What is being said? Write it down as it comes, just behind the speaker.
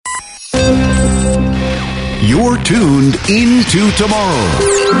You're tuned into tomorrow.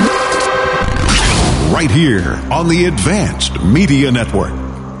 Right here on the Advanced Media Network.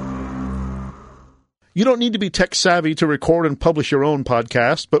 You don't need to be tech savvy to record and publish your own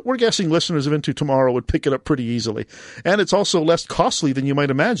podcast, but we're guessing listeners of Into Tomorrow would pick it up pretty easily. And it's also less costly than you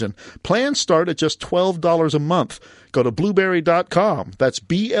might imagine. Plans start at just $12 a month. Go to Blubrry.com. That's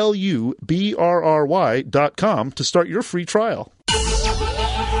BLUBRRY.com to start your free trial.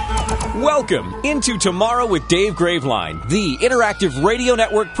 Welcome into Tomorrow with Dave Graveline, the interactive radio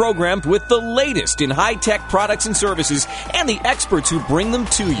network program with the latest in high-tech products and services and the experts who bring them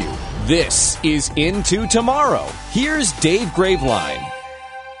to you. This is Into Tomorrow. Here's Dave Graveline.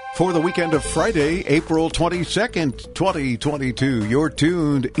 For the weekend of Friday, April 22nd, 2022, you're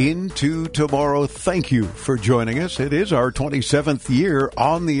tuned into tomorrow. Thank you for joining us. It is our 27th year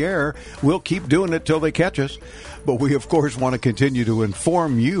on the air. We'll keep doing it till they catch us. But we, of course, want to continue to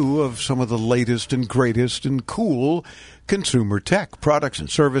inform you of some of the latest and greatest and cool consumer tech, products and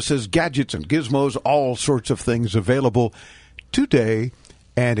services, gadgets and gizmos, all sorts of things available today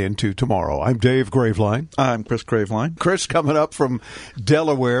and into tomorrow. I'm Dave Graveline. I'm Chris Graveline. Chris coming up from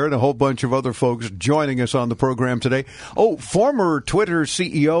Delaware and a whole bunch of other folks joining us on the program today. Oh, former Twitter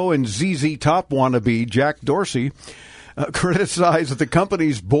CEO and ZZ Top wannabe Jack Dorsey criticized the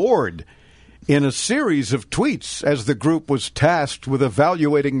company's board in a series of tweets as the group was tasked with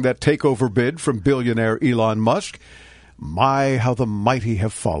evaluating that takeover bid from billionaire Elon Musk. My, how the mighty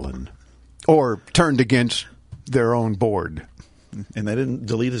have fallen. Or turned against their own board. And they didn't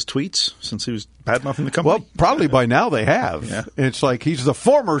delete his tweets since he was bad enough in the company? Well, probably by now they have. Yeah. It's like he's the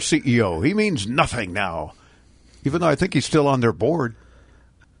former CEO. He means nothing now. Even though I think he's still on their board.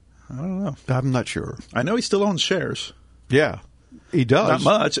 I don't know. I'm not sure. I know he still owns shares. Yeah, he does.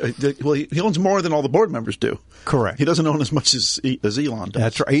 Not much. Well, he owns more than all the board members do. Correct. He doesn't own as much as Elon does.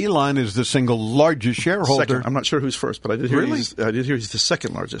 That's right. Elon is the single largest shareholder. Second. I'm not sure who's first, but I did hear Really? he's the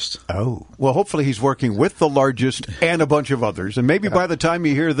second largest. Oh. Well, hopefully he's working with the largest and a bunch of others. And maybe by the time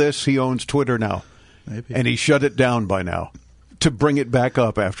you hear this, he owns Twitter now. Maybe. And he shut it down by now to bring it back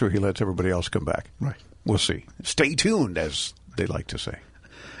up after he lets everybody else come back. Right. We'll see. Stay tuned, as they like to say.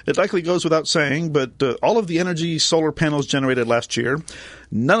 It likely goes without saying, but all of the energy solar panels generated last year,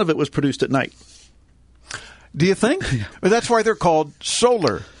 none of it was produced at night. Do you think? Well, that's why they're called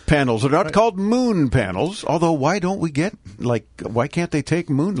solar panels. They're not called moon panels. Although, why can't they take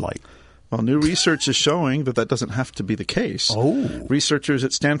moonlight? Well, new research is showing that doesn't have to be the case. Oh. Researchers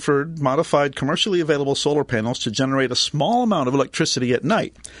at Stanford modified commercially available solar panels to generate a small amount of electricity at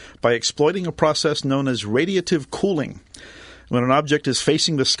night by exploiting a process known as radiative cooling. When an object is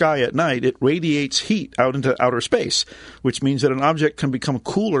facing the sky at night, it radiates heat out into outer space, which means that an object can become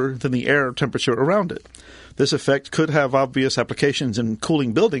cooler than the air temperature around it. This effect could have obvious applications in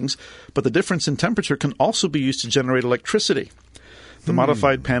cooling buildings, but the difference in temperature can also be used to generate electricity. The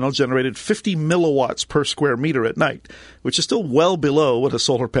modified panel generated 50 milliwatts per square meter at night, which is still well below what a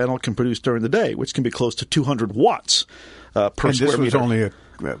solar panel can produce during the day, which can be close to 200 watts per square meter. And this was only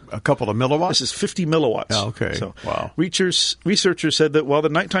a couple of milliwatts? This is 50 milliwatts. Oh, okay. So wow. Researchers said that while the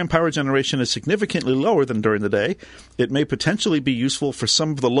nighttime power generation is significantly lower than during the day, it may potentially be useful for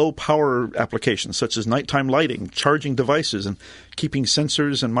some of the low-power applications, such as nighttime lighting, charging devices, and keeping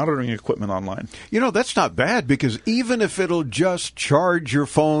sensors and monitoring equipment online. You know, that's not bad, because even if it'll just charge your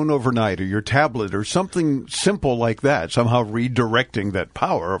phone overnight or your tablet or something simple like that, somehow redirecting that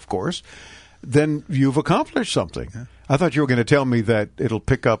power, of course, then you've accomplished something. Yeah. I thought you were going to tell me that it'll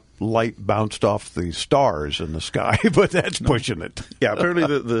pick up light bounced off the stars in the sky, but that's pushing it. Yeah, apparently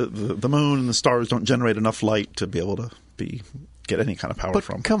the moon and the stars don't generate enough light to be able to get any kind of power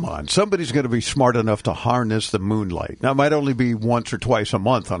from. Come on, somebody's going to be smart enough to harness the moonlight. Now, it might only be once or twice a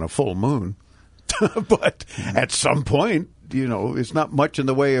month on a full moon, but at some point, you know, it's not much in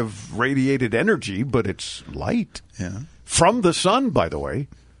the way of radiated energy, but it's light. Yeah. From the sun, by the way.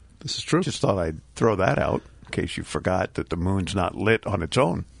 This is true. Just thought I'd throw that out in case you forgot that the moon's not lit on its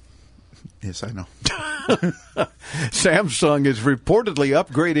own. Yes, I know. Samsung is reportedly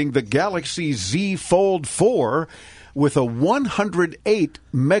upgrading the Galaxy Z Fold 4 with a 108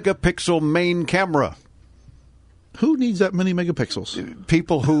 megapixel main camera. Who needs that many megapixels?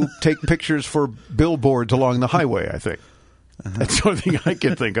 People who take pictures for billboards along the highway, I think. That's the only thing I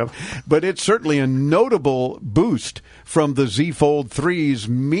can think of. But it's certainly a notable boost from the Z Fold 3's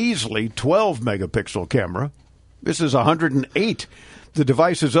measly 12-megapixel camera. This is 108. The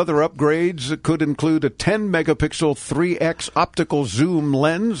device's other upgrades could include a 10-megapixel 3x optical zoom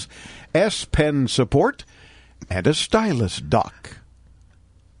lens, S Pen support, and a stylus dock,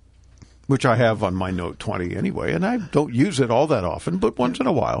 which I have on my Note 20 anyway, and I don't use it all that often, but once in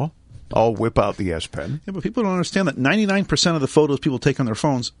a while. I'll whip out the S Pen. Yeah, but people don't understand that 99% of the photos people take on their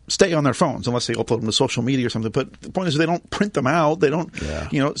phones stay on their phones unless they upload them to social media or something. But the point is they don't print them out. They don't,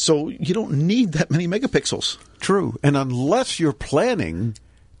 so you don't need that many megapixels. True. And unless you're planning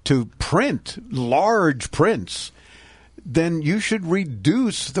to print large prints, then you should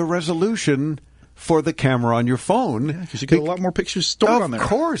reduce the resolution for the camera on your phone. Yeah, because you get a lot more pictures stored on there. Of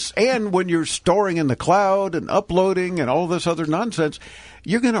course. And when you're storing in the cloud and uploading and all this other nonsense,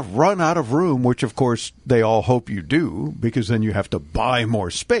 you're going to run out of room, which, of course, they all hope you do, because then you have to buy more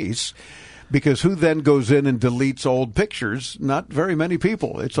space. Because who then goes in and deletes old pictures? Not very many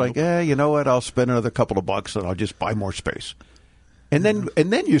people. It's like, you know what? I'll spend another couple of bucks and I'll just buy more space. And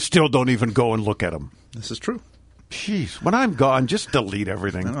then you still don't even go and look at them. This is true. Jeez, when I'm gone, just delete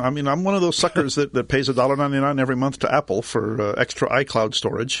everything. I mean, I'm one of those suckers that pays $1.99 every month to Apple for extra iCloud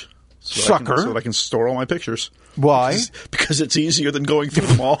storage. So that I can store all my pictures. Why? Because it's easier than going through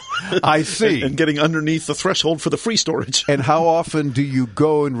them all. I see. and getting underneath the threshold for the free storage. And how often do you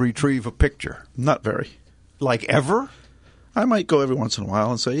go and retrieve a picture? Not very. Like ever? I might go every once in a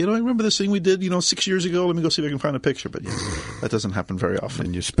while and say, I remember this thing we did, 6 years ago. Let me go see if I can find a picture. But that doesn't happen very often.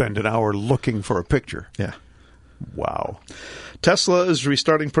 And you spend an hour looking for a picture. Yeah. Wow. Tesla is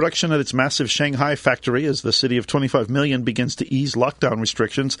restarting production at its massive Shanghai factory as the city of 25 million begins to ease lockdown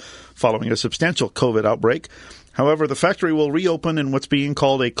restrictions following a substantial COVID outbreak. However, the factory will reopen in what's being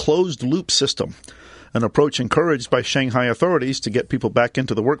called a closed-loop system, an approach encouraged by Shanghai authorities to get people back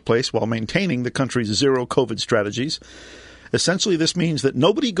into the workplace while maintaining the country's zero-COVID strategies. Essentially, this means that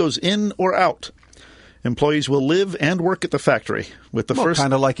nobody goes in or out. Employees will live and work at the factory.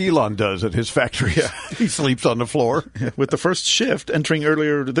 Kind of like Elon does at his factory. Yeah. He sleeps on the floor. With the first shift entering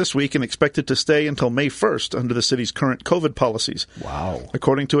earlier this week and expected to stay until May 1st under the city's current COVID policies. Wow.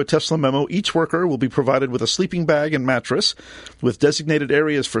 According to a Tesla memo, each worker will be provided with a sleeping bag and mattress with designated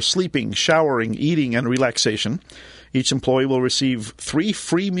areas for sleeping, showering, eating, and relaxation. Each employee will receive 3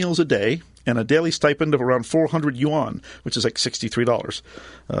 free meals a day and a daily stipend of around 400 yuan, which is like $63.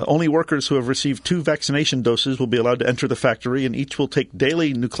 Only workers who have received 2 vaccination doses will be allowed to enter the factory, and each will take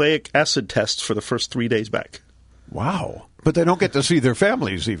daily nucleic acid tests for the first 3 days back. Wow. But they don't get to see their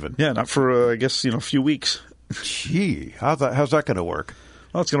families even. Yeah, not for, a few weeks. Gee, how's that going to work?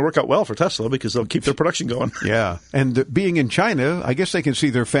 Well, it's going to work out well for Tesla because they'll keep their production going. Yeah. And being in China, I guess they can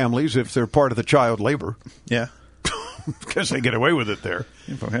see their families if they're part of the child labor. Yeah. Because they get away with it there.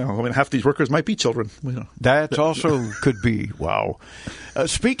 Yeah, half these workers might be children. That also could be. Wow.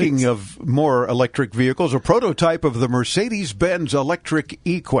 Speaking of more electric vehicles, a prototype of the Mercedes-Benz electric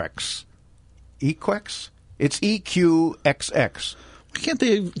E-Quex. E-Quex? It's EQXX. Why can't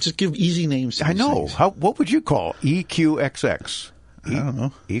they just give easy names to I know. things? What would you call EQXX? I don't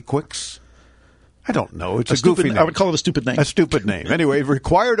know. E-Quex? I don't know. It's a goofy name. I would call it a stupid name. A stupid name. Anyway, it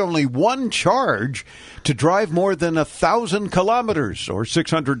required only one charge to drive more than 1,000 kilometers, or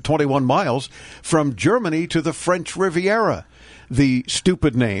 621 miles, from Germany to the French Riviera. The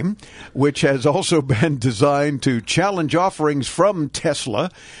stupid name, which has also been designed to challenge offerings from Tesla,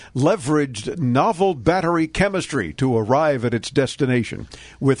 leveraged novel battery chemistry to arrive at its destination,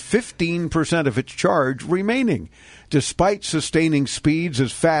 with 15% of its charge remaining, despite sustaining speeds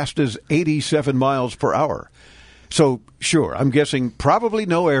as fast as 87 miles per hour. So, sure, I'm guessing probably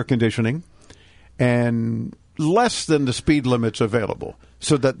no air conditioning and less than the speed limits available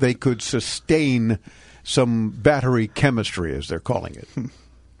so that they could sustain some battery chemistry, as they're calling it.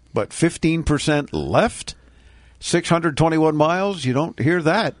 But 15% left? 621 miles? You don't hear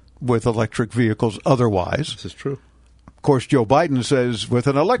that with electric vehicles otherwise. This is true. Of course, Joe Biden says, with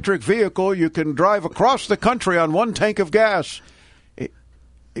an electric vehicle, you can drive across the country on 1 tank of gas.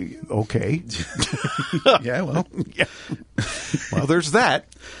 Okay. Yeah, well. Yeah. Well, there's that.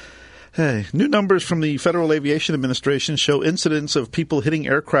 Hey, new numbers from the Federal Aviation Administration show incidents of people hitting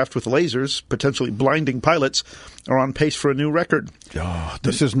aircraft with lasers, potentially blinding pilots, are on pace for a new record. Oh,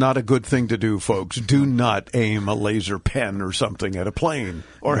 this is not a good thing to do, folks. Do not aim a laser pen or something at a plane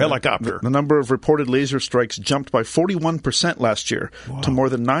or helicopter. The number of reported laser strikes jumped by 41% last year to more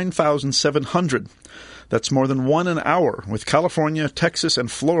than 9,700. That's more than 1 an hour, with California, Texas,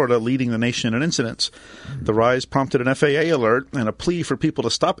 and Florida leading the nation in incidents. The rise prompted an FAA alert and a plea for people to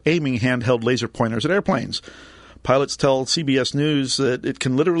stop aiming handheld laser pointers at airplanes. Pilots tell CBS News that it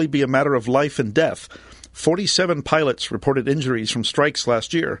can literally be a matter of life and death. 47 pilots reported injuries from strikes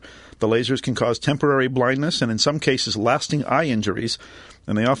last year. The lasers can cause temporary blindness and in some cases lasting eye injuries,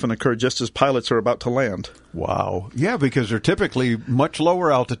 and they often occur just as pilots are about to land. Wow. Yeah, because they're typically much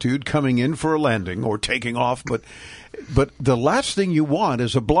lower altitude coming in for a landing or taking off, but the last thing you want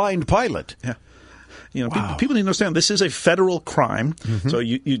is a blind pilot. Yeah. You know, Wow. people need to understand this is a federal crime. So,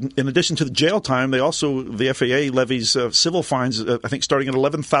 you, in addition to the jail time, the FAA levies civil fines. I think starting at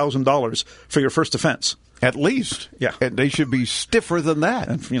 $11,000 for your first offense. At least. Yeah. And they should be stiffer than that.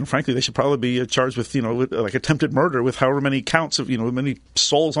 And, you know, frankly, they should probably be charged with, with, like attempted murder with however many counts of, many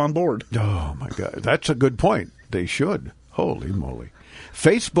souls on board. Oh, my God. That's a good point. They should. Holy moly.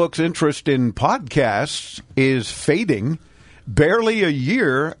 Facebook's interest in podcasts is fading barely a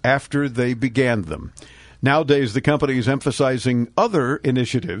year after they began them. Nowadays, the company is emphasizing other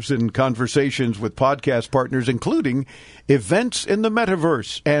initiatives and conversations with podcast partners, including events in the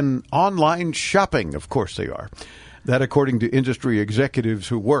metaverse and online shopping. Of course they are. That according to industry executives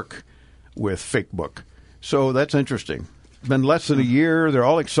who work with Facebook. So that's interesting. Been less than a year. They're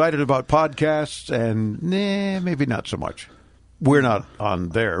all excited about podcasts, and maybe not so much. We're not on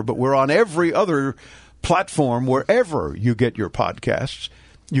there, but we're on every other platform wherever you get your podcasts.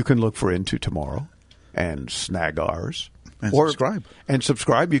 You can look for Into Tomorrow and snag ours. And subscribe. And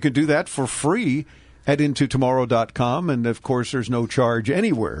subscribe. You can do that for free at intotomorrow.com. And, of course, there's no charge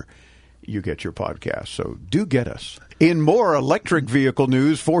anywhere you get your podcast. So do get us. In more electric vehicle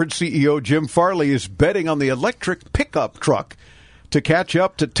news, Ford CEO Jim Farley is betting on the electric pickup truck to catch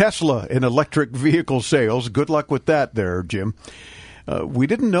up to Tesla in electric vehicle sales. Good luck with that there, Jim. We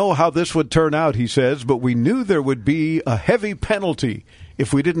didn't know how this would turn out, he says, but we knew there would be a heavy penalty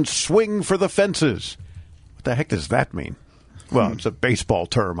if we didn't swing for the fences. What the heck does that mean? Well, it's a baseball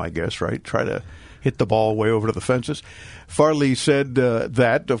term, I guess, right? Try to hit the ball way over to the fences. Farley said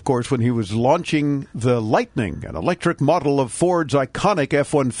that, of course, when he was launching the Lightning, an electric model of Ford's iconic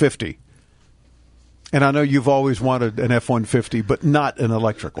F-150. And I know you've always wanted an F-150, but not an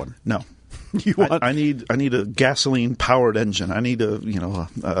electric one. No. You want... I need a gasoline powered engine. I need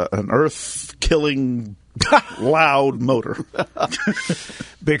an earth killing loud motor.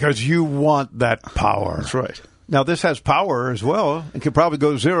 Because you want that power. That's right. Now this has power as well. It can probably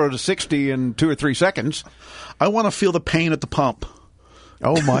go 0 to 60 in 2 or 3 seconds. I want to feel the pain at the pump.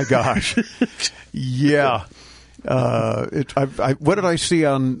 Oh my gosh. Yeah. What did I see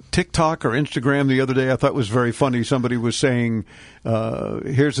on TikTok or Instagram the other day? I thought was very funny. Somebody was saying,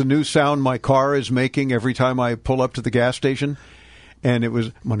 here's a new sound my car is making every time I pull up to the gas station. And it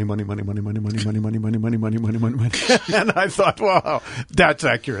was money, money, money, money, money, money, money, money, money, money, money, money, money, money. And I thought, wow, that's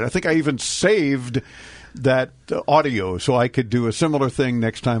accurate. I think I even saved that audio so I could do a similar thing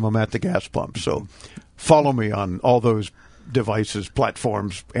next time I'm at the gas pump. So follow me on all those devices,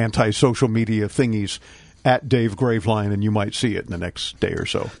 platforms, anti-social media thingies at Dave Graveline, and you might see it in the next day or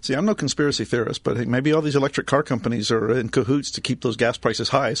so. See, I'm no conspiracy theorist, but maybe all these electric car companies are in cahoots to keep those gas prices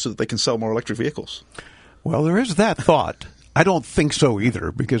high so that they can sell more electric vehicles. Well, there is that thought. I don't think so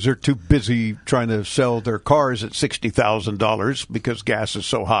either, because they're too busy trying to sell their cars at $60,000 because gas is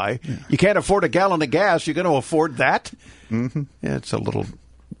so high. Yeah. You can't afford a gallon of gas. You're going to afford that? Mm-hmm. Yeah, it's a little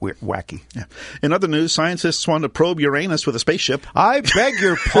wacky. Yeah. In other news, scientists want to probe Uranus with a spaceship. I beg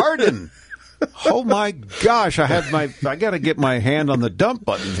your pardon. Oh my gosh, I got to get my hand on the dump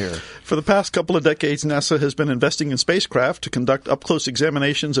button here. For the past couple of decades, NASA has been investing in spacecraft to conduct up-close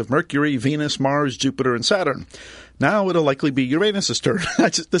examinations of Mercury, Venus, Mars, Jupiter, and Saturn. Now it'll likely be Uranus' turn.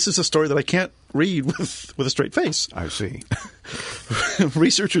 This is a story that I can't read with a straight face. I see.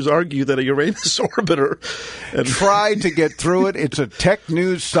 Researchers argue that a Uranus orbiter... Tried to get through it. It's a tech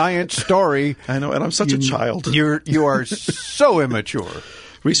news science story. I know, and I'm such a child. You are so immature.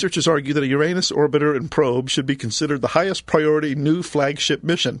 Researchers argue that a Uranus orbiter and probe should be considered the highest priority new flagship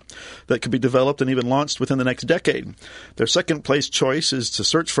mission that could be developed and even launched within the next decade. Their second-place choice is to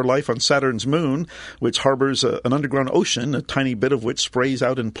search for life on Saturn's moon, which harbors an underground ocean, a tiny bit of which sprays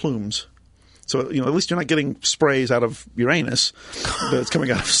out in plumes. So, at least you're not getting sprays out of Uranus, but it's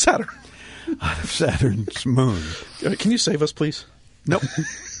coming out of Saturn. Out of Saturn's moon. Can you save us, please? Nope.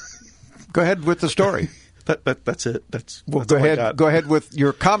 Go ahead with the story. That's it. Well, go ahead. Go ahead with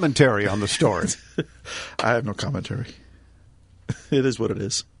your commentary on the story. I have no commentary. It is what it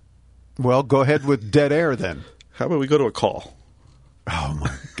is. Well, go ahead with dead air then. How about we go to a call? Oh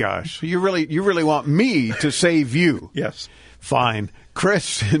my gosh! You really want me to save you? Yes. Fine.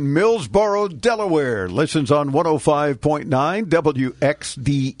 Chris in Millsboro, Delaware, listens on 105.9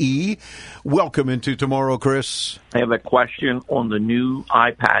 WXDE. Welcome into Tomorrow, Chris. I have a question on the new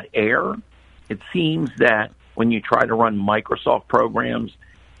iPad Air. It seems that when you try to run Microsoft programs,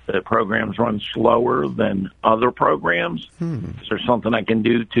 the programs run slower than other programs. Is there something I can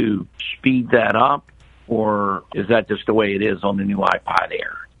do to speed that up, or is that just the way it is on the new iPad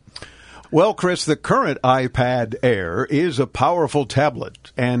Air? Well, Chris, the current iPad Air is a powerful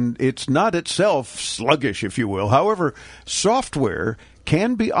tablet, and it's not itself sluggish, if you will. However, software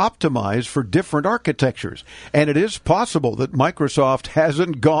can be optimized for different architectures. And it is possible that Microsoft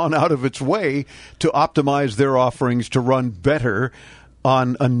hasn't gone out of its way to optimize their offerings to run better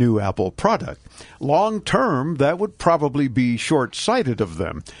on a new Apple product. Long term, that would probably be short-sighted of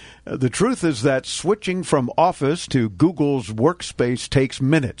them. The truth is that switching from Office to Google's Workspace takes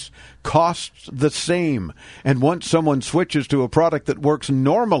minutes, costs the same, and once someone switches to a product that works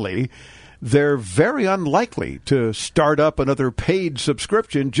normally, they're very unlikely to start up another paid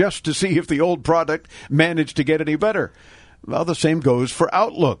subscription just to see if the old product managed to get any better. Well, the same goes for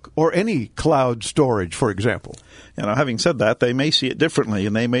Outlook or any cloud storage, for example. Having said that, they may see it differently,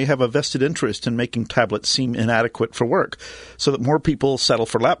 and they may have a vested interest in making tablets seem inadequate for work, so that more people settle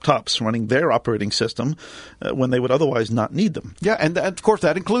for laptops running their operating system when they would otherwise not need them. Yeah, and of course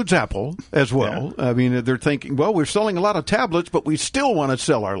that includes Apple as well. Yeah. I mean, they're thinking, well, we're selling a lot of tablets, but we still want to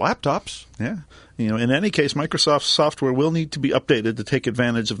sell our laptops. Yeah. In any case, Microsoft's software will need to be updated to take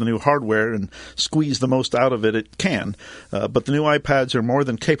advantage of the new hardware and squeeze the most out of it can. But the new iPads are more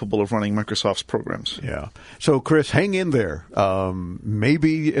than capable of running Microsoft's programs. Yeah. So, Chris, hang in there.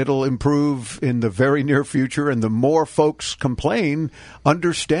 Maybe it'll improve in the very near future, and the more folks complain,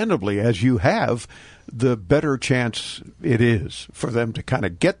 understandably, as you have, the better chance it is for them to kind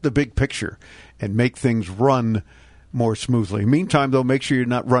of get the big picture and make things run more smoothly. Meantime, though, make sure you're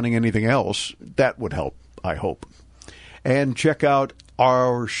not running anything else. That would help, I hope. And check out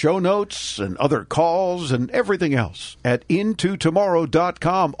our show notes and other calls and everything else at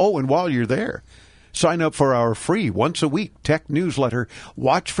intotomorrow.com. Oh, and while you're there, sign up for our free once-a-week tech newsletter.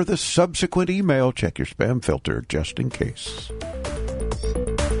 Watch for the subsequent email. Check your spam filter just in case.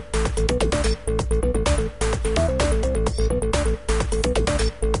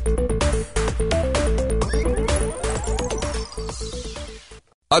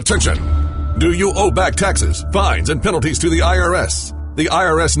 Attention! Do you owe back taxes, fines, and penalties to the IRS? The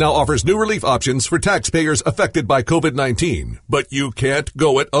IRS now offers new relief options for taxpayers affected by COVID-19, but you can't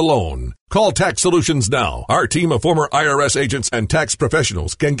go it alone. Call Tax Solutions now. Our team of former IRS agents and tax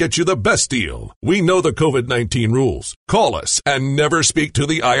professionals can get you the best deal. We know the COVID-19 rules. Call us and never speak to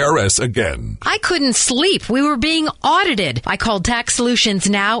the IRS again. I couldn't sleep. We were being audited. I called Tax Solutions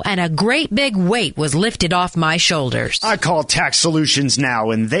now, and a great big weight was lifted off my shoulders. I called Tax Solutions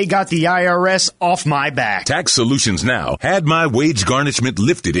now, and they got the IRS off my back. Tax Solutions now had my wage garnishment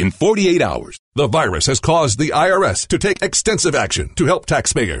lifted in 48 hours. The virus has caused the IRS to take extensive action to help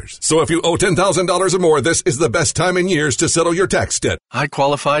taxpayers. So if you owe $10,000 or more, this is the best time in years to settle your tax debt. I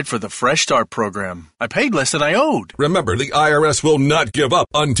qualified for the Fresh Start program. I paid less than I owed. Remember, the IRS will not give up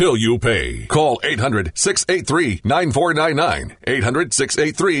until you pay. Call 800-683-9499.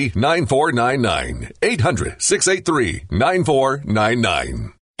 800-683-9499.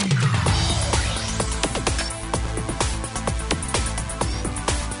 800-683-9499.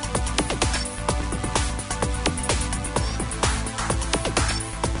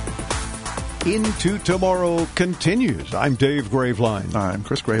 Into Tomorrow continues. I'm Dave Graveline. I'm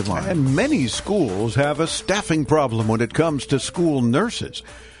Chris Graveline. And many schools have a staffing problem when it comes to school nurses.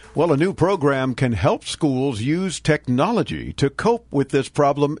 Well, a new program can help schools use technology to cope with this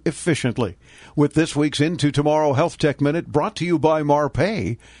problem efficiently. With this week's Into Tomorrow Health Tech Minute brought to you by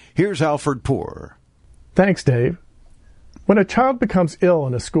Marpai, here's Alfred Poor. Thanks, Dave. When a child becomes ill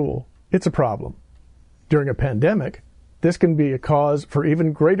in a school, it's a problem. During a pandemic, this can be a cause for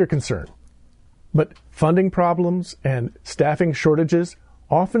even greater concern. But funding problems and staffing shortages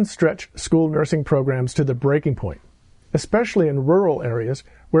often stretch school nursing programs to the breaking point, especially in rural areas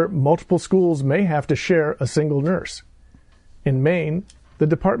where multiple schools may have to share a single nurse. In Maine, the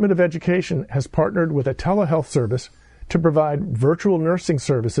Department of Education has partnered with a telehealth service to provide virtual nursing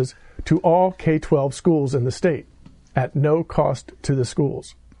services to all K-12 schools in the state at no cost to the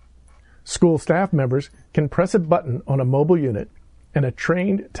schools. School staff members can press a button on a mobile unit and a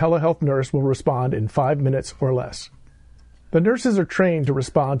trained telehealth nurse will respond in 5 minutes or less. The nurses are trained to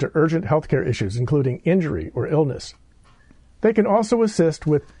respond to urgent healthcare issues, including injury or illness. They can also assist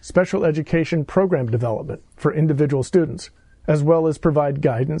with special education program development for individual students, as well as provide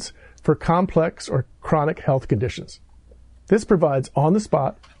guidance for complex or chronic health conditions. This provides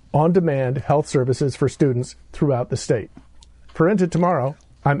on-the-spot, on-demand health services for students throughout the state. For Into Tomorrow,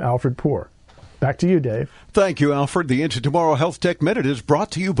 I'm Alfred Poor. Back to you, Dave. Thank you, Alfred. The Into Tomorrow Health Tech Minute is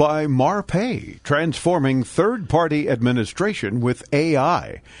brought to you by Marpai, transforming third-party administration with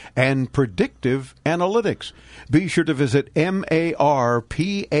AI and predictive analytics. Be sure to visit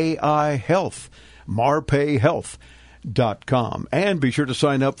MARPAI Health, marpaihealth.com. And be sure to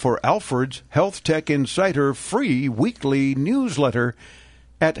sign up for Alfred's Health Tech Insider free weekly newsletter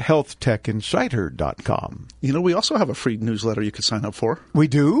at healthtechinsider.com. You know, we also have a free newsletter you could sign up for. We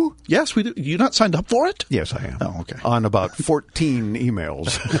do? Yes, we do. You not signed up for it? Yes, I am. Oh, okay. On about 14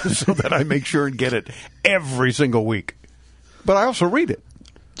 emails so that I make sure and get it every single week. But I also read it.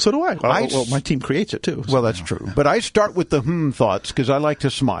 So do I. Well, my team creates it, too. So. Well, that's true. But I start with the thoughts because I like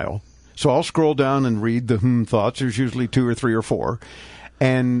to smile. So I'll scroll down and read the thoughts. There's usually 2 or 3 or 4.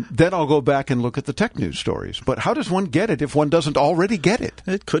 And then I'll go back and look at the tech news stories. But how does one get it if one doesn't already get it?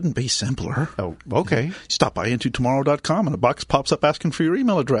 It couldn't be simpler. Oh, okay. Stop by intotomorrow.com and a box pops up asking for your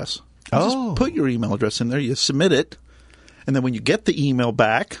email address. Just put your email address in there. You submit it. And then when you get the email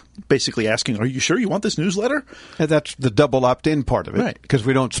back, basically asking, are you sure you want this newsletter? And that's the double opt-in part of it. Right. Because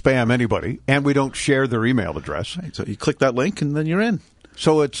we don't spam anybody and we don't share their email address. Right. So you click that link and then you're in.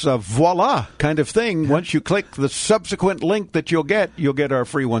 So it's a voila kind of thing. Yeah. Once you click the subsequent link that you'll get our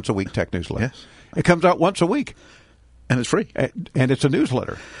free once-a-week tech newsletter. Yes. It comes out once a week. And it's free. And it's a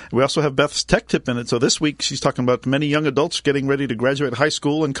newsletter. We also have Beth's tech tip in it. So this week she's talking about many young adults getting ready to graduate high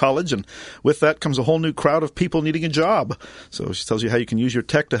school and college. And with that comes a whole new crowd of people needing a job. So she tells you how you can use your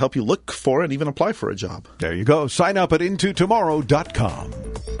tech to help you look for and even apply for a job. There you go. Sign up at intotomorrow.com.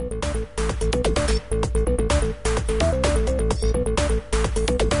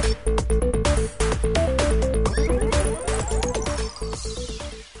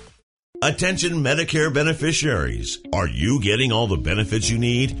 Attention Medicare beneficiaries. Are you getting all the benefits you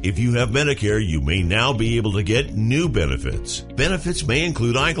need? If you have Medicare, you may now be able to get new benefits. Benefits may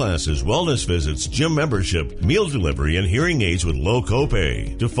include eyeglasses, wellness visits, gym membership, meal delivery, and hearing aids with low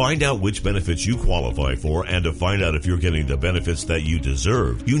copay. To find out which benefits you qualify for and to find out if you're getting the benefits that you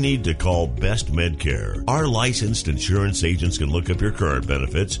deserve, you need to call Best Medcare. Our licensed insurance agents can look up your current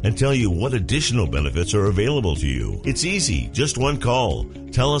benefits and tell you what additional benefits are available to you. It's easy. Just one call.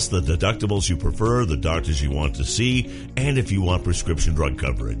 Tell us the deductibles you prefer, the doctors you want to see, and if you want prescription drug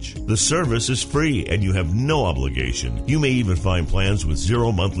coverage. The service is free and you have no obligation. You may even find plans with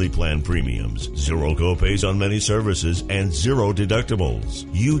 0 monthly plan premiums, 0 copays on many services, and 0 deductibles.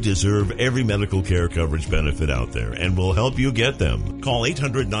 You deserve every medical care coverage benefit out there and we'll help you get them. Call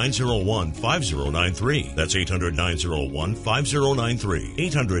 800-901-5093. That's 800-901-5093.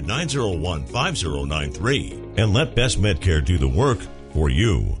 800-901-5093. And let Best Medcare do the work for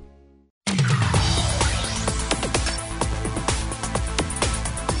you.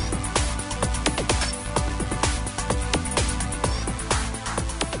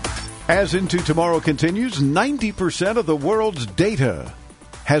 As Into Tomorrow continues, 90% of the world's data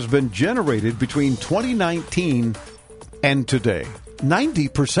has been generated between 2019 and today.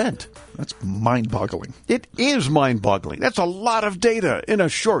 90%. That's mind-boggling. It is mind-boggling. That's a lot of data in a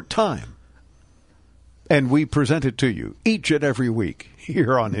short time. And we present it to you each and every week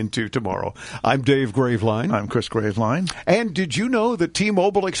here on Into Tomorrow. I'm Dave Graveline. I'm Chris Graveline. And did you know that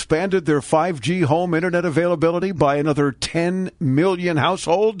T-Mobile expanded their 5G home internet availability by another 10 million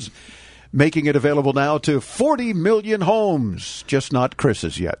households, making it available now to 40 million homes? Just not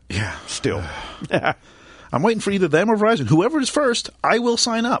Chris's yet. Yeah. Still. I'm waiting for either them or Verizon. Whoever is first, I will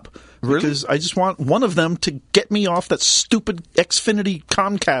sign up. Really? Because I just want one of them to get me off that stupid Xfinity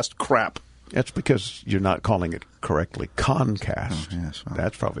Comcast crap. That's because you're not calling it correctly Comcast. Oh, yes, well,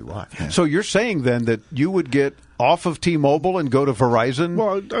 that's probably why. Yeah. So you're saying then that you would get off of T-Mobile and go to Verizon?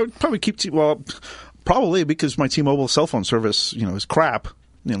 Well, I would probably keep probably because my T-Mobile cell phone service, is crap.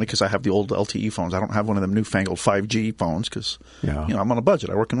 Because I have the old LTE phones. I don't have one of them newfangled 5G phones because, I'm on a budget.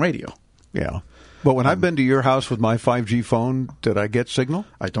 I work in radio. Yeah. But when I've been to your house with my 5G phone, did I get signal?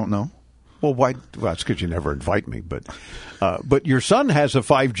 I don't know. Well, why? Well, it's because you never invite me. But your son has a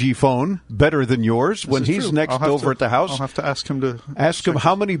 5G phone, better than yours. When he's true. next over at the house, I'll have to ask him to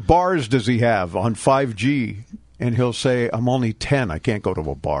how many bars does he have on 5G, and he'll say, "I'm only 10. I can't go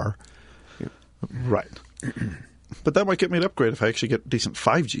to a bar." Right. But that might get me an upgrade if I actually get decent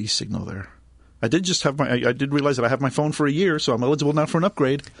 5G signal there. I did realize that I have my phone for a year, so I'm eligible now for an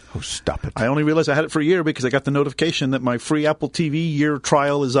upgrade. Oh, stop it. I only realized I had it for a year because I got the notification that my free Apple TV year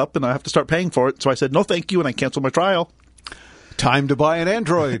trial is up and I have to start paying for it. So I said, no, thank you, and I canceled my trial. Time to buy an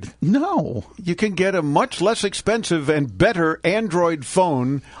Android. No. You can get a much less expensive and better Android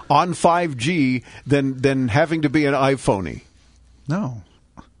phone on 5G than having to be an iPhone-y. No.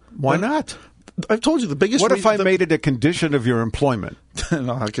 Why not? I've told you the biggest What if I made it a condition of your employment?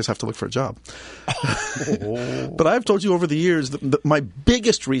 No, I guess I have to look for a job. But I've told you over the years that my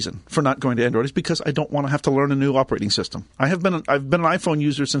biggest reason for not going to Android is because I don't want to have to learn a new operating system. I've been an iPhone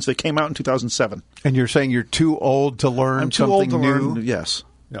user since they came out in 2007. And you're saying you're too old to learn something new? Yes.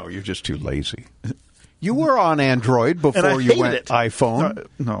 No, you're just too lazy. You were on Android before you went iPhone.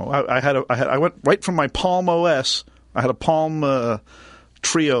 No, I went right from my Palm OS. I had a Palm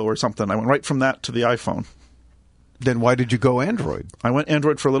Trio or something. I went right from that to the iPhone. Then why did you go Android? I went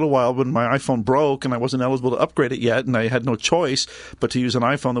Android for a little while when my iPhone broke and I wasn't eligible to upgrade it yet, and I had no choice but to use an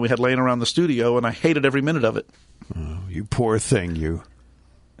iPhone that we had laying around the studio, and I hated every minute of it. Oh, you poor thing, you.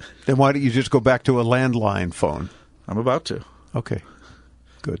 Then why don't you just go back to a landline phone? I'm about to. Okay.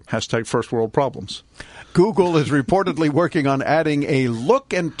 Good. Hashtag first world problems. Google is reportedly working on adding a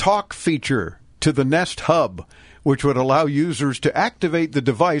look and talk feature to the Nest Hub, which would allow users to activate the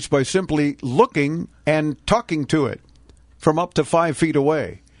device by simply looking and talking to it from up to 5 feet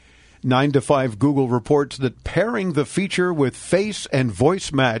away. 9 to 5 Google reports that pairing the feature with face and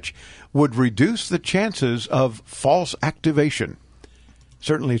voice match would reduce the chances of false activation.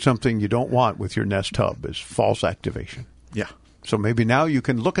 Certainly something you don't want with your Nest Hub is false activation. Yeah. So maybe now you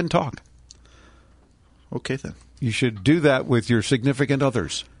can look and talk. Okay, then. You should do that with your significant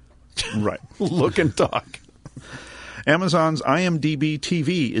others. Right. Look and talk. Amazon's IMDb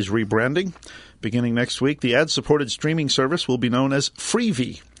TV is rebranding. Beginning next week, the ad-supported streaming service will be known as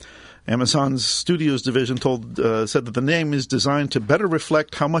Freevee. Amazon's Studios division said that the name is designed to better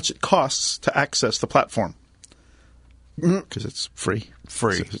reflect how much it costs to access the platform. Because it's free.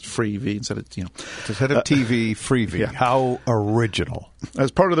 Free. So it's Freevee instead of, Instead of TV, Freevee. Yeah. How original. As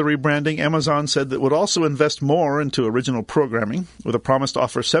part of the rebranding, Amazon said that it would also invest more into original programming, with a promise to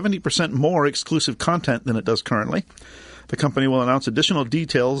offer 70% more exclusive content than it does currently. The company will announce additional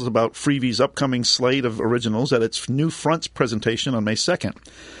details about Freevee's upcoming slate of originals at its New Fronts presentation on May 2nd.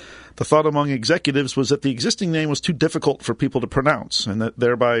 The thought among executives was that the existing name was too difficult for people to pronounce, and that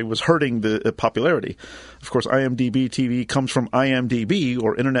thereby was hurting the popularity. Of course, IMDb TV comes from IMDb,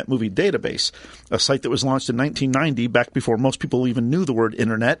 or Internet Movie Database, a site that was launched in 1990, back before most people even knew the word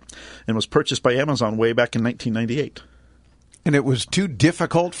Internet, and was purchased by Amazon way back in 1998. And it was too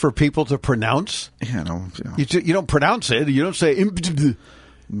difficult for people to pronounce? Yeah, no. You don't pronounce it. You don't say...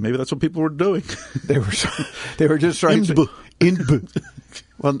 Maybe that's what people were doing. They were just trying to...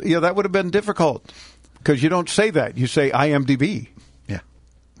 Well, that would have been difficult because you don't say that. You say IMDb. Yeah.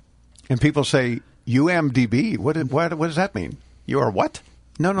 And people say UMDB. What does that mean? You are what?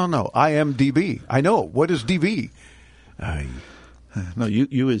 No. IMDb. I know. What is DB? No,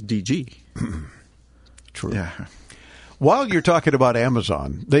 U is DG. True. Yeah. While you're talking about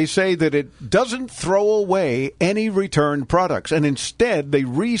Amazon, they say that it doesn't throw away any returned products, and instead they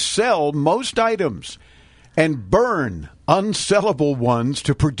resell most items and burn unsellable ones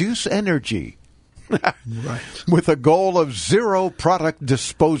to produce energy. Right. With a goal of zero product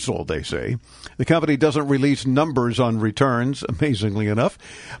disposal, they say. The company doesn't release numbers on returns, amazingly enough,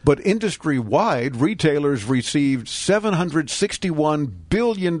 but industry-wide, retailers received $761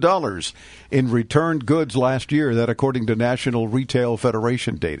 billion in returned goods last year, that according to National Retail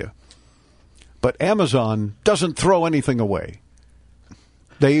Federation data. But Amazon doesn't throw anything away.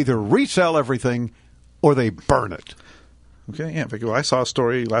 They either resell everything or they burn it. Okay, yeah. Well, I saw a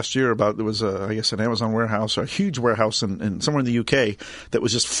story last year about there was, an Amazon warehouse, a huge warehouse in somewhere in the UK that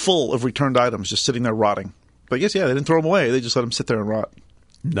was just full of returned items just sitting there rotting. But yes, they didn't throw them away. They just let them sit there and rot.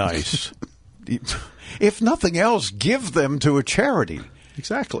 Nice. If nothing else, give them to a charity.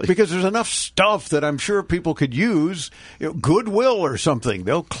 Exactly. Because there's enough stuff that I'm sure people could use. Goodwill or something.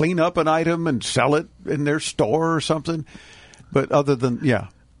 They'll clean up an item and sell it in their store or something. But other than,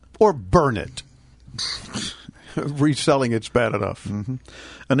 or burn it. Reselling it's bad enough. Mm-hmm.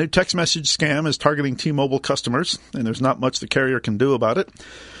 A new text message scam is targeting T-Mobile customers, and there's not much the carrier can do about it.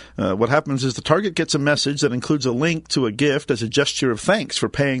 What happens is the target gets a message that includes a link to a gift as a gesture of thanks for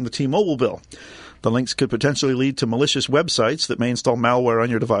paying the T-Mobile bill. The links could potentially lead to malicious websites that may install malware on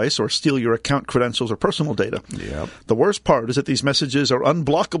your device or steal your account credentials or personal data. Yep. The worst part is that these messages are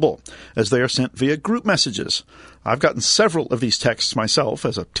unblockable as they are sent via group messages. I've gotten several of these texts myself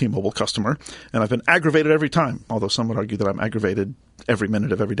as a T-Mobile customer, and I've been aggravated every time, although some would argue that I'm aggravated every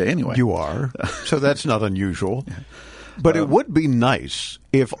minute of every day anyway. You are, so that's not unusual. But it would be nice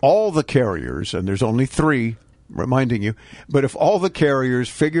if all the carriers, and there's only 3, reminding you, but if all the carriers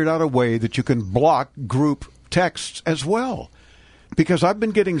figured out a way that you can block group texts as well. Because I've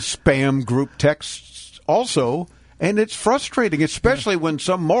been getting spam group texts also, and it's frustrating, especially when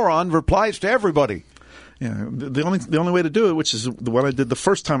some moron replies to everybody. Yeah, the only way to do it, which is what I did the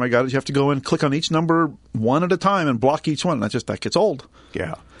first time I got it, you have to go in, click on each number one at a time, and block each one. That gets old.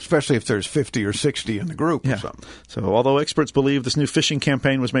 Yeah, especially if there's 50 or 60 in the group or something. So although experts believe this new phishing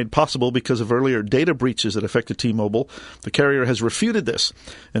campaign was made possible because of earlier data breaches that affected T-Mobile, the carrier has refuted this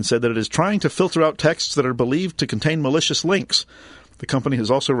and said that it is trying to filter out texts that are believed to contain malicious links. The company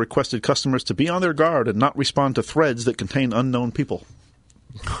has also requested customers to be on their guard and not respond to threads that contain unknown people.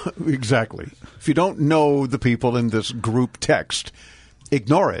 Exactly. If you don't know the people in this group text,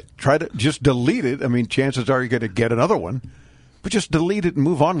 ignore it. Try to just delete it. I mean, chances are you're going to get another one, but just delete it and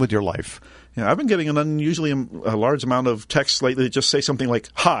move on with your life. Yeah, I've been getting an unusually a large amount of texts lately that just say something like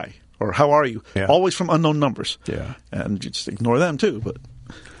 "Hi" or "How are you?" Yeah. Always from unknown numbers. Yeah, and you just ignore them too. But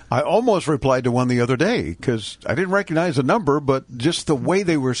I almost replied to one the other day because I didn't recognize the number, but just the way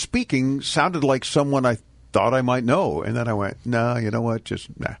they were speaking sounded like someone I thought I might know. And then I went, no, you know what, just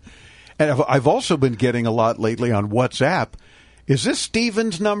nah. And I've also been getting a lot lately on WhatsApp. Is this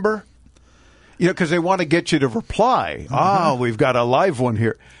Steven's number? You know, because they want to get you to reply. Oh, we've got a live one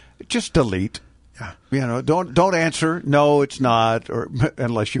here. Just delete. Yeah. You know, don't answer. No, it's not, or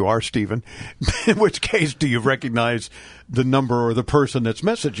unless you are Steven. In which case, do you recognize the number or the person that's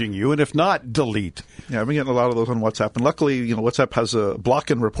messaging you? And if not, delete. Yeah, I've been getting a lot of those on WhatsApp, and luckily, you know, WhatsApp has a block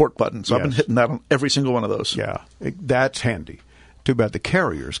and report button, so I've been hitting that on every single one of those. Yeah, that's handy. Too bad the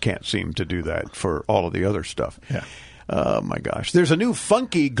carriers can't seem to do that for all of the other stuff. Yeah. Oh my gosh! There's a new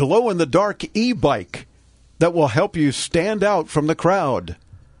funky glow-in-the-dark e-bike that will help you stand out from the crowd.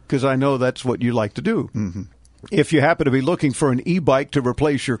 Because I know that's what you like to do. Mm-hmm. If you happen to be looking for an e-bike to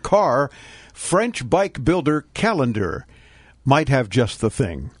replace your car, French bike builder Calendar might have just the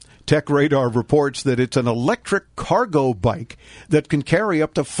thing. Tech Radar reports that it's an electric cargo bike that can carry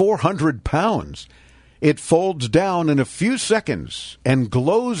up to 400 pounds. It folds down in a few seconds and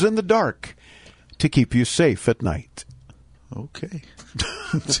glows in the dark to keep you safe at night. Okay.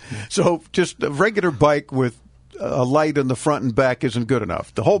 So just a regular bike with a light in the front and back isn't good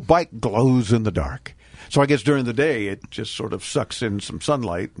enough. The whole bike glows in the dark. So I guess during the day it just sort of sucks in some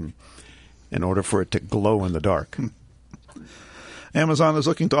sunlight in order for it to glow in the dark. Amazon is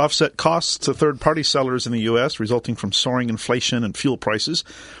looking to offset costs to third-party sellers in the U.S., resulting from soaring inflation and fuel prices.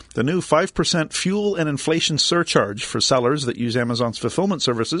 The new 5% fuel and inflation surcharge for sellers that use Amazon's fulfillment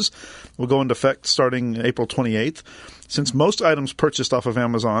services will go into effect starting April 28th. Since most items purchased off of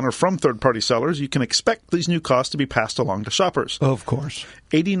Amazon are from third-party sellers, you can expect these new costs to be passed along to shoppers. Of course.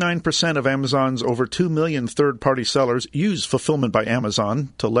 89% of Amazon's over 2 million third-party sellers use Fulfillment by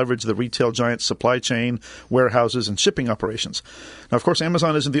Amazon to leverage the retail giant's supply chain, warehouses, and shipping operations. Now, of course,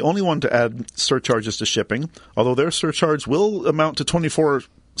 Amazon isn't the only one to add surcharges to shipping. Although their surcharge will amount to 24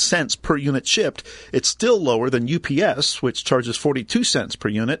 cents per unit shipped, it's still lower than UPS, which charges 42 cents per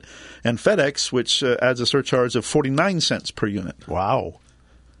unit, and FedEx, which adds a surcharge of 49 cents per unit. Wow.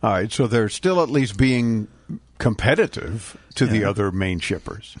 All right, so they're still at least being competitive to the other main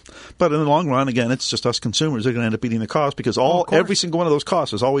shippers. But in the long run, again, it's just us consumers that are going to end up eating the cost because every single one of those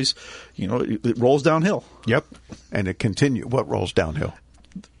costs is always, you know, it rolls downhill. Yep. And it continues. What rolls downhill?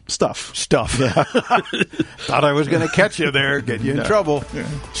 Stuff. Yeah. Thought I was going to catch you there, get you in trouble. Yeah.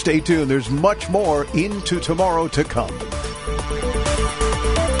 Stay tuned. There's much more Into Tomorrow to come.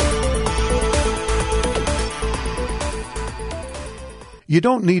 You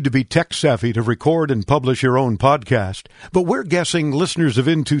don't need to be tech savvy to record and publish your own podcast, but we're guessing listeners of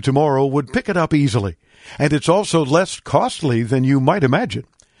Into Tomorrow would pick it up easily. And it's also less costly than you might imagine.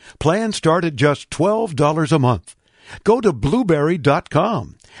 Plans start at just $12 a month. Go to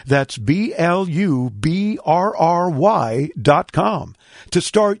Blubrry.com. That's BLUBRRY.com to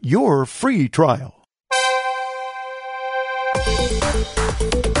start your free trial.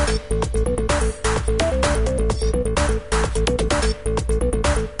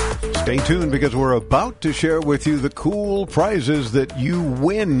 Stay tuned because we're about to share with you the cool prizes that you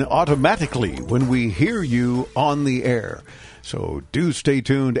win automatically when we hear you on the air. So do stay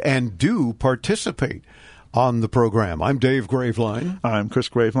tuned and do participate on the program. I'm Dave Graveline. I'm Chris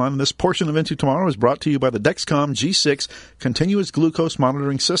Graveline. And this portion of Into Tomorrow is brought to you by the Dexcom G6 Continuous Glucose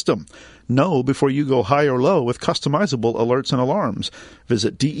Monitoring System. Know before you go high or low with customizable alerts and alarms.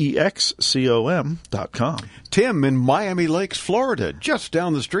 Visit DEXCOM.com. Tim in Miami Lakes, Florida, just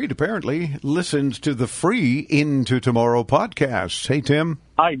down the street apparently, listens to the free Into Tomorrow podcast. Hey, Tim.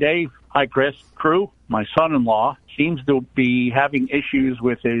 Hi, Dave. Hi, Chris. Crew, my son-in-law seems to be having issues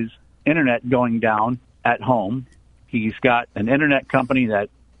with his internet going down at home. He's got an internet company that's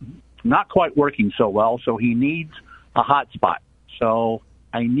not quite working so well, so he needs a hotspot. So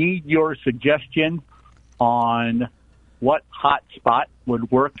I need your suggestion on what hotspot would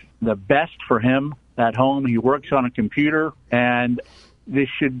work the best for him at home. He works on a computer, and this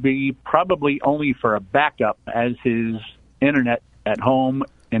should be probably only for a backup as his internet at home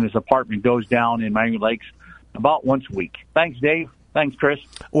in his apartment goes down in Miami Lakes about once a week. Thanks, Dave. Thanks, Chris.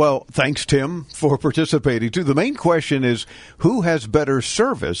 Well, thanks, Tim, for participating, too. The main question is, who has better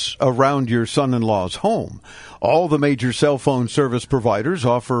service around your son-in-law's home? All the major cell phone service providers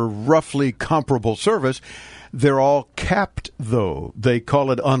offer roughly comparable service. They're all capped, though. They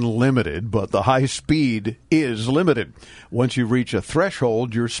call it unlimited, but the high speed is limited. Once you reach a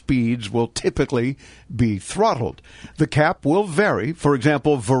threshold, your speeds will typically be throttled. The cap will vary. For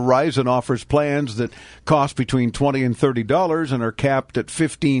example, Verizon offers plans that cost between $20 and $30 and are capped at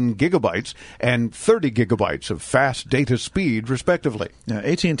 15 gigabytes and 30 gigabytes of fast data speed, respectively. Yeah,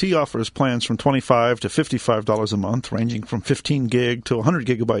 AT&T offers plans from $25 to $55 a month, ranging from 15 gig to 100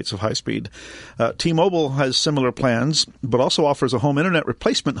 gigabytes of high speed. T-Mobile has similar plans, but also offers a home internet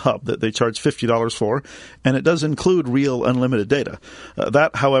replacement hub that they charge $50 for, and it does include real unlimited data.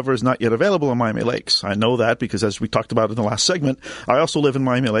 That, however, is not yet available in Miami Lakes. I know that because, as we talked about in the last segment, I also live in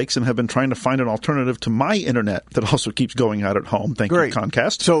Miami Lakes and have been trying to find an alternative to my internet that also keeps going out at home. Thank you,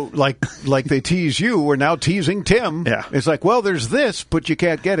 Comcast. So, like they tease you, we're now teasing Tim. Yeah. It's like, well, there's this, but you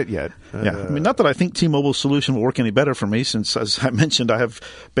can't get it yet. Yeah. I mean, not that I think T-Mobile's solution will work any better for me, since, as I mentioned, I have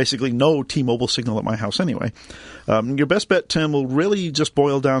basically no T-Mobile signal at my house anyway. Your best bet, Tim, will really just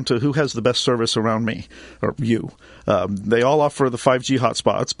boil down to who has the best service around me, or you. They all offer the 5G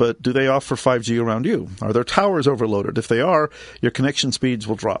hotspots, but do they offer 5G around you? Are their towers overloaded? If they are, your connection speeds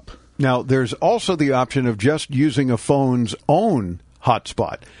will drop. Now, there's also the option of just using a phone's own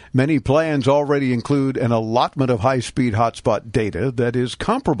hotspot. Many plans already include an allotment of high-speed hotspot data that is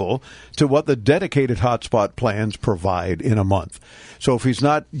comparable to what the dedicated hotspot plans provide in a month. So if he's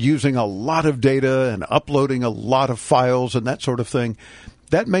not using a lot of data and uploading a lot of files and that sort of thing,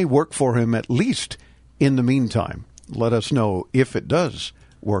 that may work for him at least in the meantime. Let us know if it does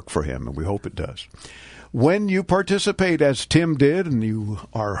work for him, and we hope it does. When you participate, as Tim did, and you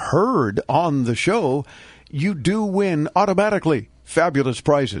are heard on the show, you do win automatically fabulous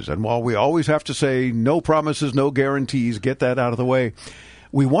prizes. And while we always have to say no promises, no guarantees, get that out of the way,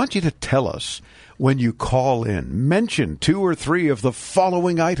 we want you to tell us when you call in. Mention 2 or 3 of the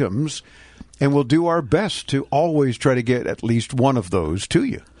following items, and we'll do our best to always try to get at least one of those to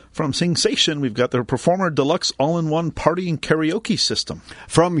you. From Singsation, we've got their Performer Deluxe All-in-One Party and Karaoke System.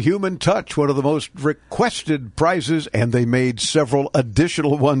 From Human Touch, one of the most requested prizes, and they made several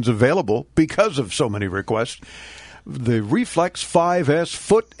additional ones available because of so many requests. The Reflex 5S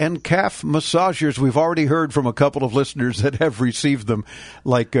foot and calf massagers. We've already heard from a couple of listeners that have received them,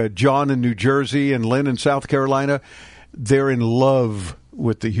 like John in New Jersey and Lynn in South Carolina. They're in love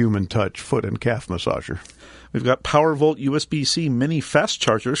with the Human Touch foot and calf massager. We've got PowerVolt USB-C mini fast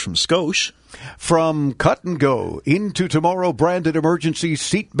chargers from Scosche. From Cut and Go, Into Tomorrow branded emergency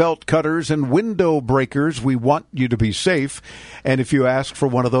seatbelt cutters and window breakers. We want you to be safe. And if you ask for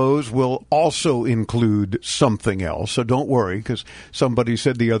one of those, we'll also include something else. So don't worry, because somebody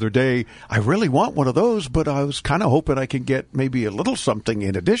said the other day, I really want one of those, but I was kind of hoping I could get maybe a little something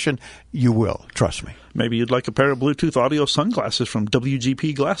in addition. You will, trust me. Maybe you'd like a pair of Bluetooth audio sunglasses from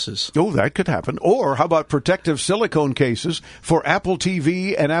WGP Glasses. Oh, that could happen. Or how about protective silicone cases for Apple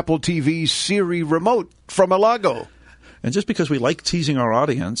TV and Apple TV Siri Remote from Elago? And just because we like teasing our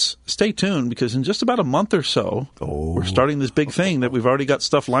audience, stay tuned, because in just about a month or so, we're starting this big thing that we've already got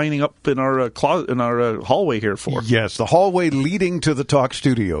stuff lining up in our hallway here for. Yes, the hallway leading to the talk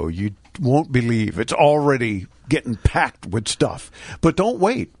studio. You won't believe it's already getting packed with stuff. But don't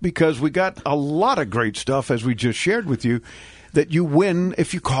wait, because we got a lot of great stuff, as we just shared with you, that you win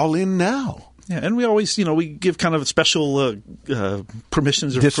if you call in now. Yeah, and we always, we give kind of special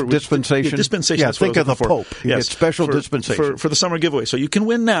permissions. Dispensation. Dispensations. Yeah, think of the Pope. You get special dispensation. For the summer giveaway. So you can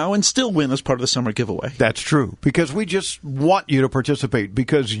win now and still win as part of the summer giveaway. That's true, because we just want you to participate,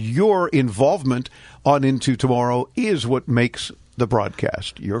 because your involvement on Into Tomorrow is what makes the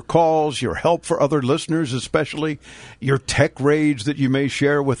broadcast. Your calls, your help for other listeners especially, your tech rage that you may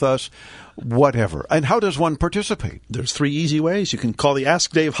share with us, whatever. And how does one participate? There's 3 easy ways. You can call the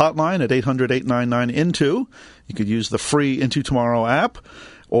Ask Dave hotline at 800-899-INTO. You could use the free Into Tomorrow app,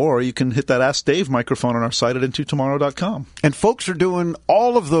 or you can hit that Ask Dave microphone on our site at intotomorrow.com. And folks are doing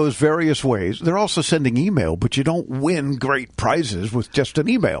all of those various ways. They're also sending email, but you don't win great prizes with just an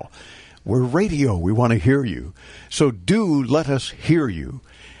email. We're radio. We want to hear you. So do let us hear you.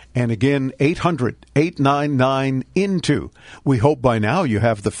 And again, 800-899-INTO. We hope by now you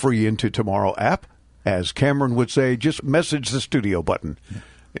have the free Into Tomorrow app. As Cameron would say, just message the studio button.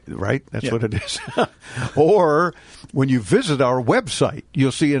 Right? That's what it is. Or when you visit our website,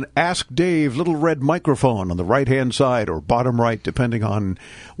 you'll see an Ask Dave little red microphone on the right-hand side or bottom right, depending on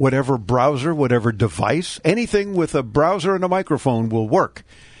whatever browser, whatever device. Anything with a browser and a microphone will work.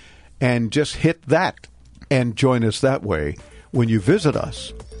 And just hit that and join us that way when you visit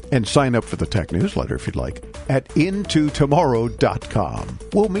us. And sign up for the tech newsletter if you'd like at intotomorrow.com.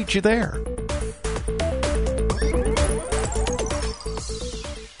 We'll meet you there.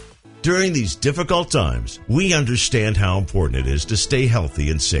 During these difficult times, we understand how important it is to stay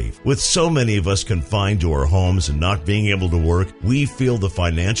healthy and safe. With so many of us confined to our homes and not being able to work, we feel the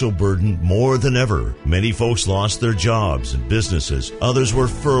financial burden more than ever. Many folks lost their jobs and businesses. Others were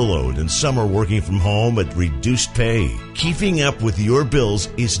furloughed, and some are working from home at reduced pay. Keeping up with your bills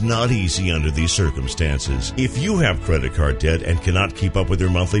is not easy under these circumstances. If you have credit card debt and cannot keep up with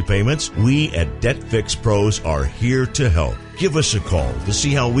your monthly payments, we at Debt Fix Pros are here to help. Give us a call to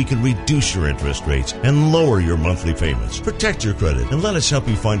see how we can reduce your interest rates and lower your monthly payments. Protect your credit and let us help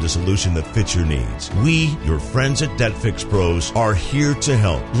you find a solution that fits your needs. We, your friends at Debt Fix Pros, are here to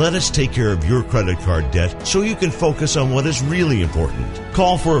help. Let us take care of your credit card debt so you can focus on what is really important.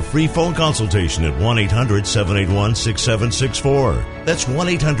 Call for a free phone consultation at 1-800-781-6764. That's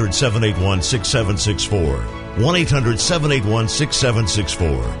 1-800-781-6764.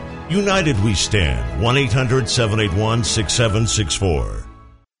 1-800-781-6764. United we stand. 1-800-781-6764.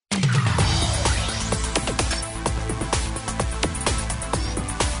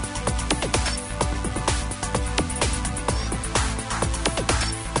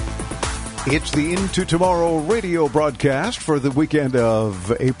 It's the Into Tomorrow radio broadcast for the weekend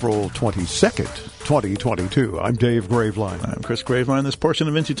of April 22nd, 2022. I'm Dave Graveline. I'm Chris Graveline. This portion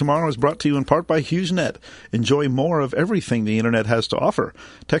of Into Tomorrow is brought to you in part by HughesNet. Enjoy more of everything the Internet has to offer.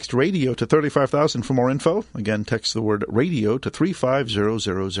 Text radio to 35,000 for more info. Again, text the word radio to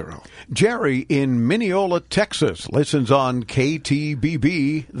 35000. Jerry in Mineola, Texas, listens on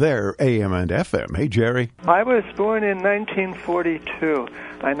KTBB, their AM and FM. Hey, Jerry. I was born in 1942.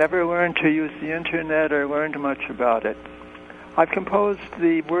 I never learned to use the Internet or learned much about it. I've composed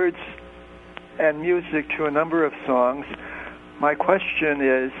the words and music to a number of songs. My question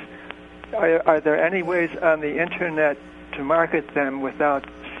is, are there any ways on the Internet to market them without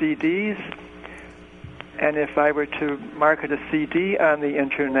CDs? And if I were to market a CD on the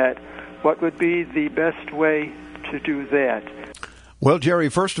Internet, what would be the best way to do that? Well, Jerry,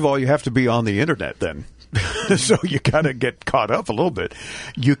 first of all, you have to be on the Internet then. So you kind of get caught up a little bit.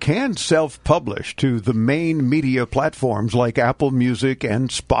 You can self-publish to the main media platforms like Apple Music and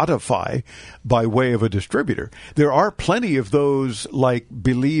Spotify by way of a distributor. There are plenty of those like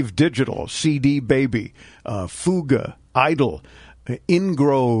Believe Digital, CD Baby, Fuga, Idol,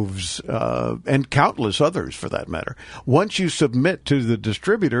 Ingroves, and countless others for that matter. Once you submit to the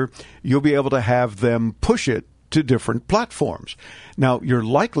distributor, you'll be able to have them push it to different platforms. Now, you're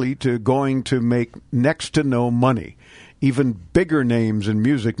likely going to make next to no money. Even bigger names in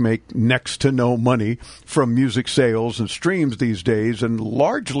music make next to no money from music sales and streams these days and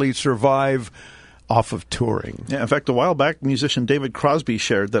largely survive off of touring. Yeah, in fact, a while back, musician David Crosby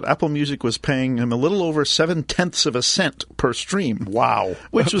shared that Apple Music was paying him a little over 0.7 of a cent per stream. Wow.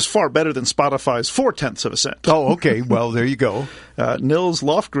 Which was far better than Spotify's 0.4 of a cent. Oh, okay. Well, there you go. Nils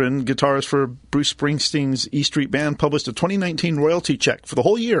Lofgren, guitarist for Bruce Springsteen's E Street Band, published a 2019 royalty check for the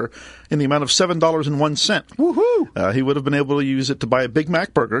whole year in the amount of $7.01. Woohoo! He would have been able to use it to buy a Big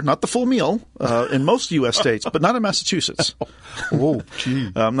Mac burger, not the full meal, in most U.S. states, but not in Massachusetts. Oh, gee.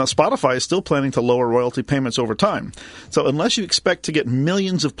 Now, Spotify is still planning to lower royalty payments over time. So unless you expect to get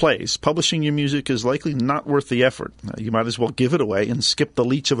millions of plays, publishing your music is likely not worth the effort. You might as well give it away and skip the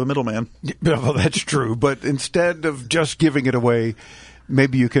leech of a middleman. Well, that's true. But instead of just giving it away,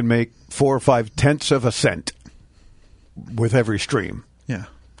 maybe you can make 4 or 5/10 of a cent with every stream. Yeah.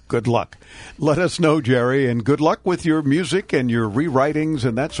 Good luck. Let us know, Jerry, and good luck with your music and your rewritings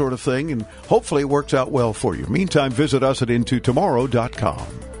and that sort of thing, and hopefully it works out well for you. Meantime, visit us at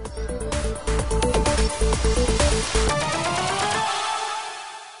intotomorrow.com.